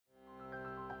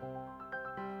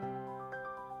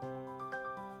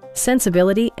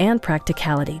Sensibility and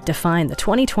practicality define the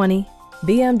 2020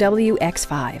 BMW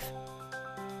X5.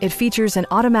 It features an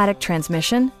automatic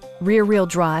transmission, rear-wheel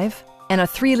drive, and a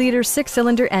 3-liter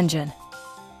 6-cylinder engine.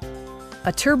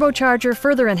 A turbocharger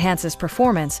further enhances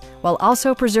performance while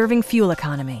also preserving fuel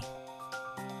economy.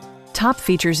 Top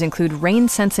features include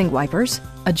rain-sensing wipers,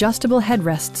 adjustable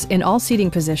headrests in all seating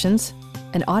positions,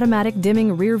 an automatic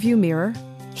dimming rear-view mirror,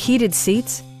 heated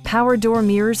seats, power door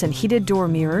mirrors and heated door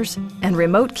mirrors, and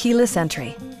remote keyless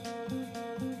entry.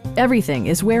 Everything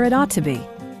is where it ought to be,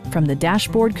 from the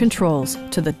dashboard controls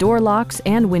to the door locks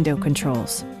and window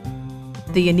controls.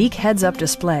 The unique heads-up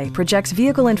display projects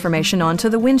vehicle information onto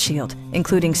the windshield,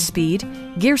 including speed,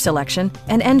 gear selection,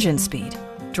 and engine speed.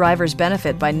 Drivers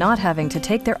benefit by not having to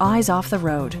take their eyes off the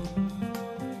road.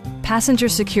 Passenger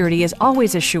security is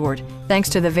always assured thanks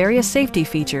to the various safety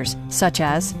features such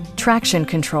as traction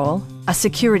control, a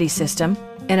security system,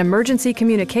 an emergency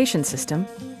communication system,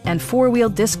 and 4-wheel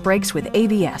disc brakes with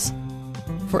ABS.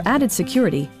 For added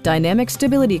security, dynamic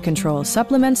stability control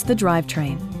supplements the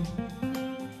drivetrain.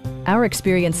 Our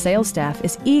experienced sales staff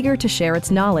is eager to share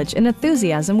its knowledge and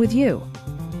enthusiasm with you.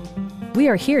 We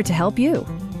are here to help you.